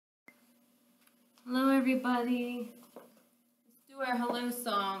everybody. Let's do our hello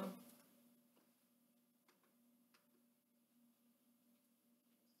song.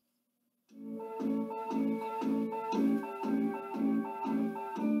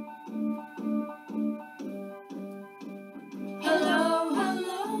 Hello,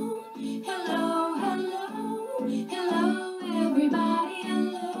 hello, hello, hello, hello, everybody,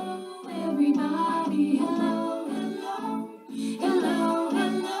 hello, everybody, hello, hello, hello,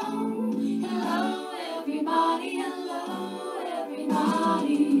 hello, hello, everybody, hello,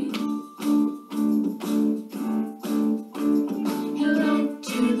 everybody. Hello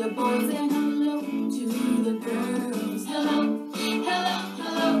to the boys and hello to the girls. Hello, hello,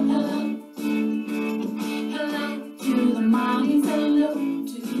 hello, hello. Hello to the mommies, hello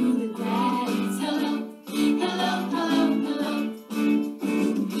to the daddies. Hello, hello, hello, hello.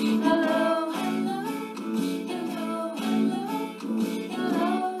 Hello, hello, hello, hello. Hello,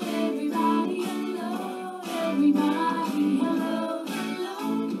 everybody, hello, everybody. Hello, hello,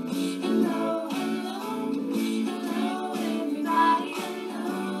 hello, hello. Hello, everybody, hello,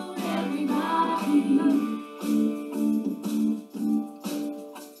 everybody.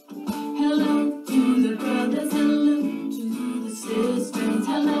 Hello to the brothers, hello to the sisters,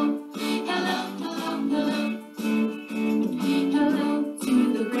 hello, hello, hello, hello. Hello to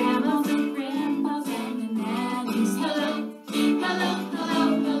the grandmas and grandpas and the nannies, hello, hello, hello,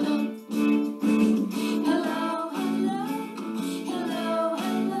 hello. Hello, hello, hello,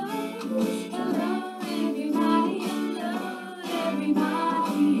 hello. Hello, everybody, hello,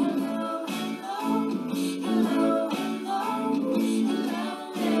 everybody. Hello, hello, hello, hello. Hello,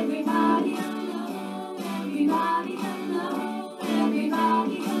 everybody, hello, everybody, hello,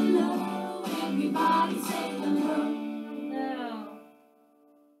 everybody, hello, everybody, say hello. Hello.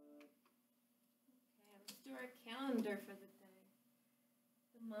 Okay, let's do our calendar for the day.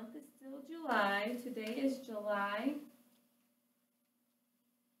 The month is still July. Today is July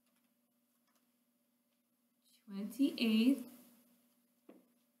 28th,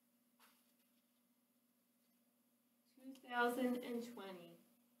 2020.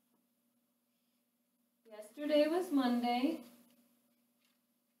 Yesterday was Monday,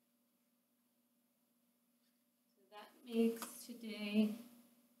 so that makes today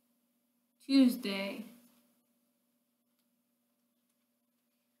Tuesday.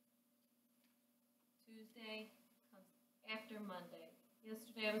 Tuesday comes after Monday.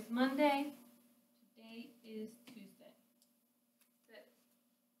 Yesterday was Monday, today is Tuesday. That's it.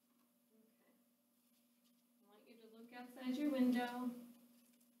 Okay. I want you to look outside your window.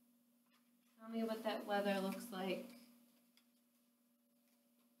 Tell me what that weather looks like.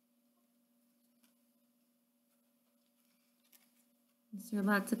 Is there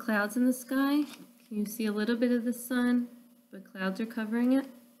lots of clouds in the sky? Can you see a little bit of the sun, but clouds are covering it?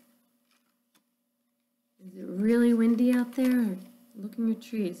 Is it really windy out there? Look in your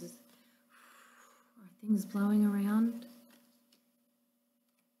trees. Are things blowing around?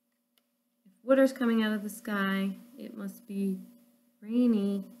 If water's coming out of the sky, it must be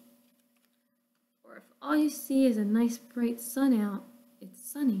rainy. Or if all you see is a nice bright sun out, it's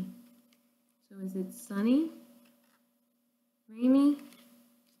sunny. So is it sunny? Rainy?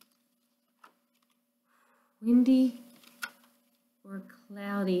 Windy? Or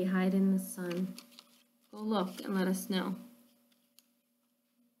cloudy, hide in the sun? Go look and let us know.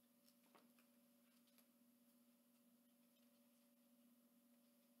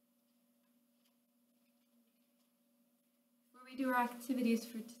 Before we do our activities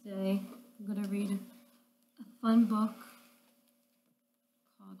for today, I'm going to read a fun book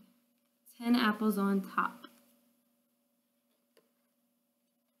called 10 Apples on Top.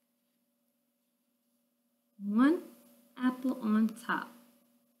 1 apple on top.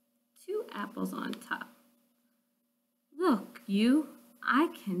 2 apples on top. Look, you, I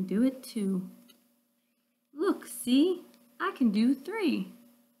can do it too. Look, see, I can do 3.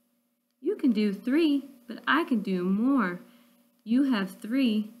 You can do 3, but I can do more. You have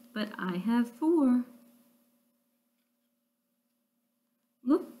 3, but I have 4.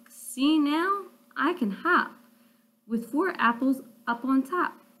 Look, see now, I can hop with 4 apples up on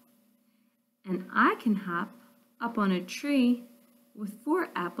top. And I can hop up on a tree with 4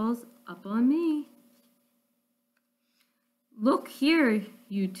 apples up on me. Look here,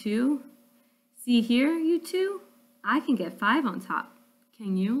 you two. See here, you two? I can get 5 on top.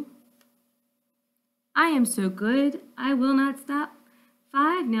 Can you? I am so good, I will not stop.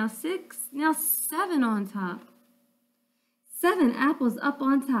 5, now 6, now 7 on top. 7 apples up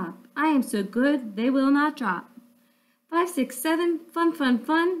on top. I am so good, they will not drop. 5, 6, 7, fun, fun,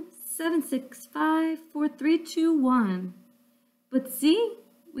 fun. 7, 6, 5, 4, 3, 2, 1. But see,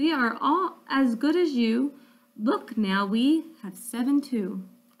 We are all as good as you. Look now, we have 7 too.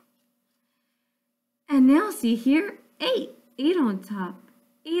 And now see here, 8. 8 on top.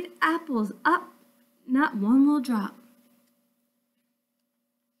 8 apples up. Not one will drop.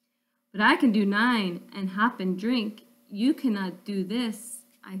 But I can do 9 and hop and drink. You cannot do this,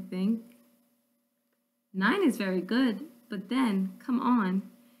 I think. 9 is very good, but then, come on,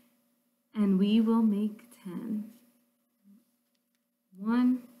 and we will make 10.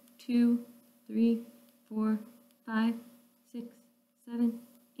 1, 2, 3, 4, 5, 6, 7,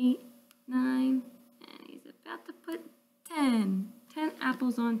 8, 9, and he's about to put 10. 10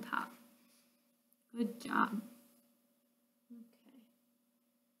 apples on top. Good job. Okay.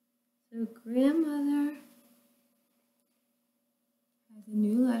 So grandmother has a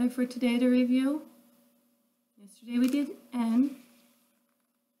new letter for today to review. Yesterday we did N.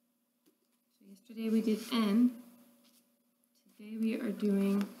 So yesterday we did N. Today we are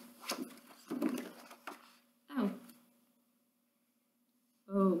doing O.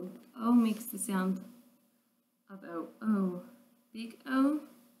 O. O makes the sound of O. O. Big O.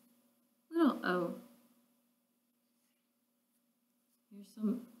 Little O. Here's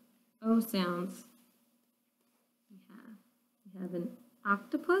some O sounds. We have an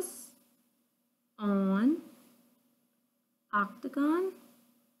octopus, on, octagon,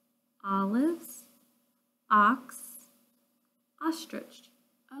 olives, ox, ostrich.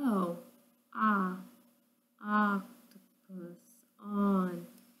 O, octopus, on.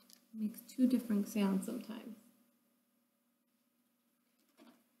 It makes 2 different sounds sometimes.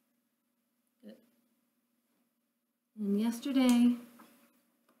 Good. And yesterday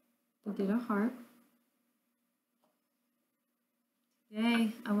we did a heart.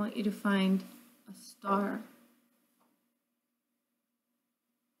 Today I want you to find a star.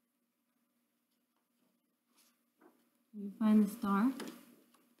 Can you find the star?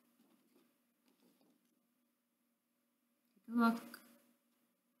 Take a look.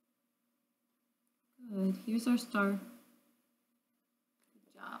 Good. Here's our star. Good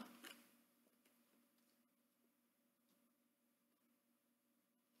job.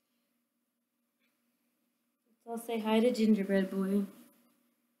 Let's all say hi to Gingerbread Boy.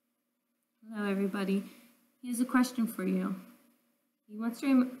 Hello, everybody. He has a question for you. He wants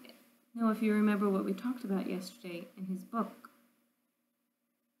to know if you remember what we talked about yesterday in his book.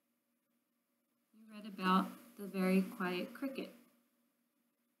 You read about the very quiet cricket.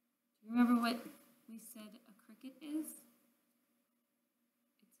 Do you remember what we said a cricket is?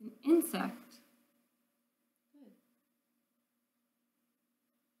 It's an insect. Good.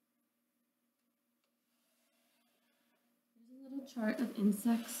 Here's a little chart of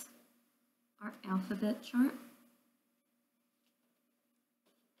insects, our alphabet chart.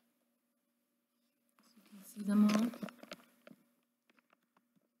 So you can see them all. And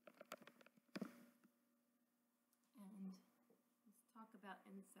let's talk about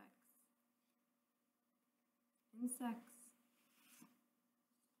insects. Insects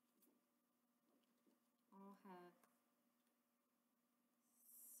all have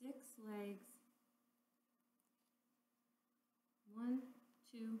 6 legs. 1,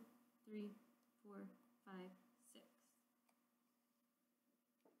 2, 3, 4, 5, 6.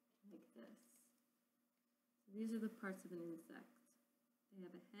 Like this. So these are the parts of an insect. They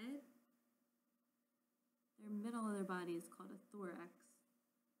have a head. Their middle of their body is called a thorax.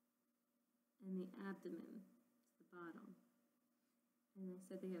 And the abdomen is the bottom. And I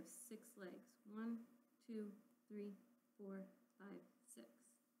said they have 6 legs. 1, 2, 3, 4, 5, 6.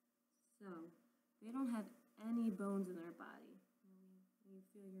 So they don't have any bones in their body. When you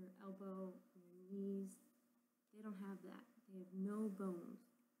feel your elbow and your knees, they don't have that. They have no bones.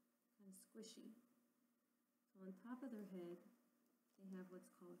 Kind of squishy. So on top of their head, they have what's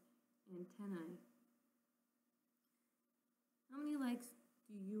called antennae. How many legs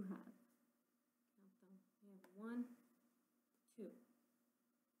do you have? Count them. You have 1, 2.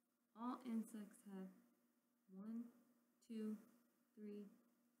 All insects have 1, 2, 3,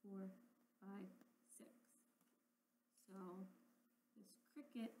 4, 5, 6. So this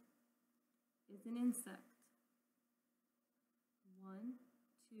cricket is an insect. 1,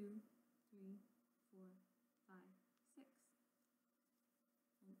 2, 3, 4, 5, 6.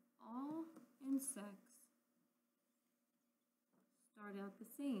 And all insects start out the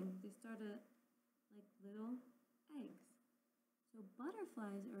same. They start out like little eggs. So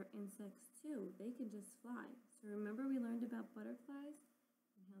butterflies are insects too. They can just fly. So remember we learned about butterflies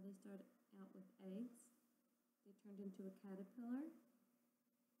and how they start out with eggs. They turned into a caterpillar.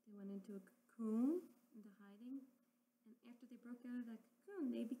 They went into a cocoon, into hiding. And after they broke out of that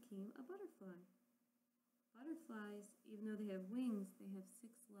cocoon, they became a butterfly. Butterflies, even though they have wings, they have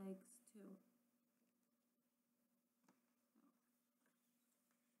 6 legs too.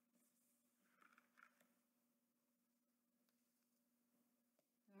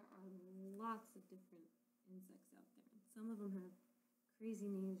 There are lots of different insects out there. Some of them have crazy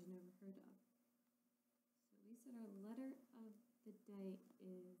names you never heard of. So we said our letter of the day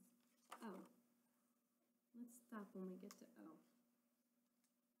is O. Let's stop when we get to O.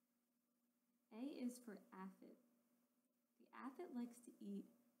 A is for aphid. The aphid likes to eat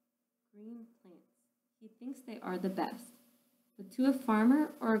green plants. He thinks they are the best. But to a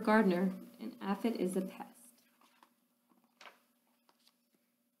farmer or a gardener, an aphid is a pest.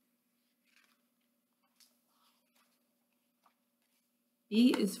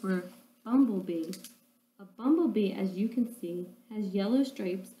 B is for bumblebee. A bumblebee, as you can see, has yellow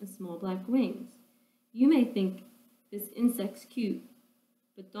stripes and small black wings. You may think this insect's cute,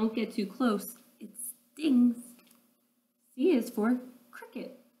 but don't get too close, it stings. C is for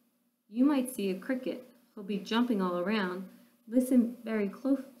cricket. You might see a cricket. He'll be jumping all around. Listen very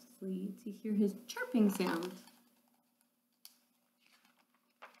closely to hear his chirping sound.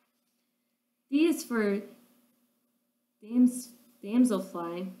 D is for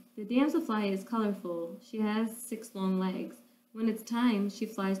damselfly. The damselfly is colorful. She has 6 long legs. When it's time, she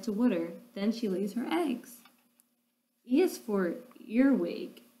flies to water. Then she lays her eggs. E is for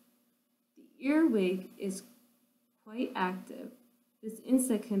earwig. The earwig is quite active. This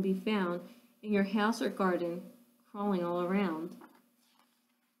insect can be found in your house or garden, crawling all around.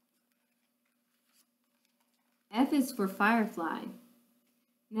 F is for firefly.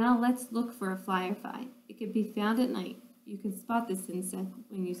 Now let's look for a firefly. It can be found at night. You can spot this insect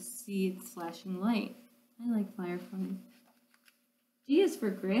when you see its flashing light. I like fireflies. G is for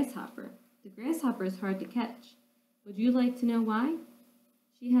grasshopper. The grasshopper is hard to catch. Would you like to know why?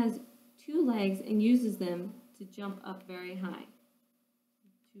 She has 2 legs and uses them to jump up very high.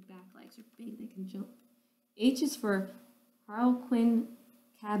 2 back legs are big, they can jump. H is for harlequin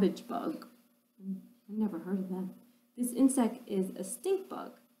cabbage bug. I've never heard of that. This insect is a stink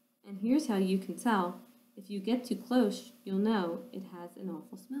bug, and here's how you can tell. If you get too close, you'll know it has an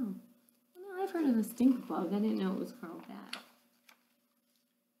awful smell. Well, no, I've heard of a stink bug. I didn't know it was called that.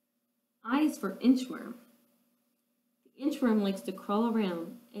 I is for inchworm. The inchworm likes to crawl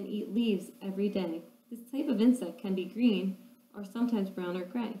around and eat leaves every day. This type of insect can be green or sometimes brown or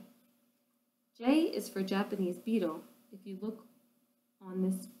gray. J is for Japanese beetle. If you look on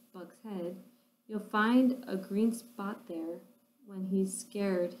this bug's head, you'll find a green spot there. When he's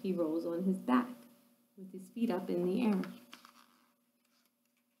scared, he rolls on his back with his feet up in the air.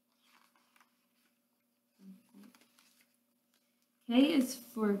 K is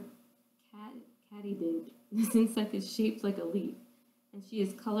for katydid. This insect is shaped like a leaf, and she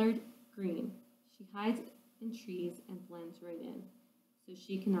is colored green. She hides in trees and blends right in, so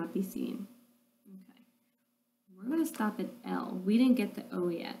she cannot be seen. Okay, we're going to stop at L. We didn't get to O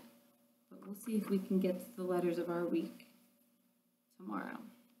yet, but we'll see if we can get to the letters of our week tomorrow.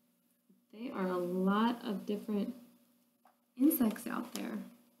 There are a lot of different insects out there,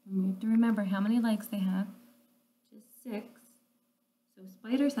 and we have to remember how many legs they have. Just 6. So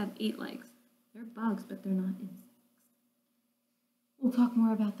spiders have 8 legs. They're bugs, but they're not insects. We'll talk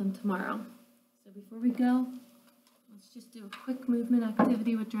more about them tomorrow. So before we go, let's just do a quick movement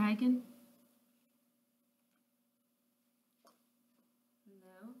activity with Dragon.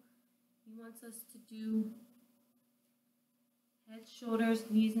 Hello. He wants us to do head, shoulders,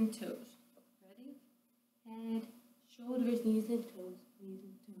 knees, and toes. Ready? Head, shoulders, knees, and toes, knees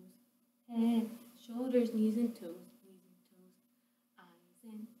and toes. Head, shoulders, knees, and toes, knees and toes. Eyes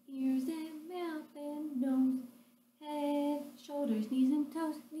and ears and mouth and nose. Head, shoulders, knees, and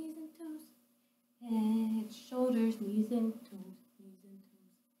toes, knees and toes. Head, shoulders, knees, and toes, knees and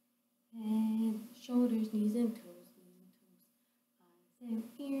toes. Head, shoulders, knees, and toes, knees and toes. Eyes and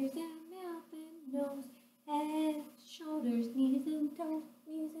ears and mouth and nose. Head, shoulders, knees, and toes,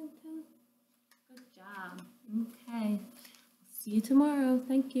 knees and toes. Good job. Okay. See you tomorrow.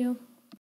 Thank you.